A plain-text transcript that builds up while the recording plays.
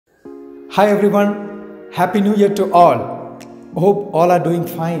Hi everyone, Happy New Year to all. Hope all are doing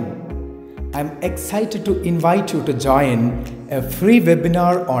fine. I'm excited to invite you to join a free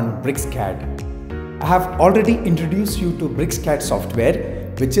webinar on BricsCAD. I have already introduced you to BricsCAD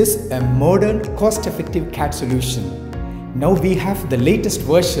software, which is a modern, cost-effective CAD solution. Now we have the latest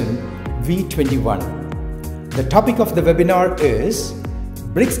version, V21. The topic of the webinar is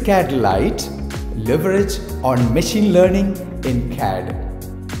BricsCAD Lite, leverage on machine learning in CAD.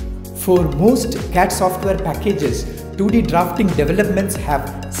 For most CAD software packages, 2D drafting developments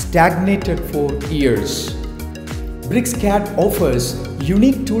have stagnated for years. BricsCAD offers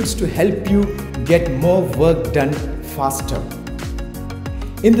unique tools to help you get more work done faster.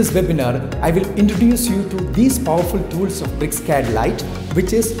 In this webinar, I will introduce you to these powerful tools of BricsCAD Lite,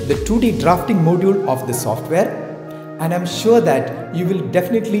 which is the 2D drafting module of the software, and I'm sure that you will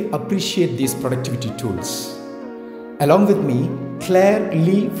definitely appreciate these productivity tools. Along with me, Claire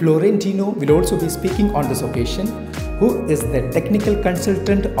Lee Florentino will also be speaking on this occasion, who is the technical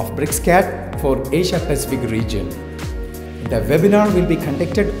consultant of BricsCAD for Asia Pacific region. The webinar will be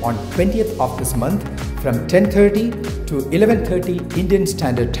conducted on 20th of this month from 10:30 to 11:30 Indian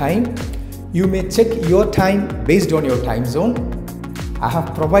Standard Time. You may check your time based on your time zone. I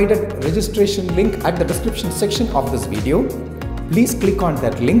have provided registration link at the description section of this video. Please click on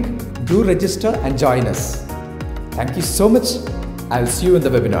that link, do register and join us. Thank you so much. I'll see you in the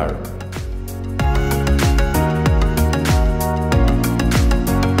webinar.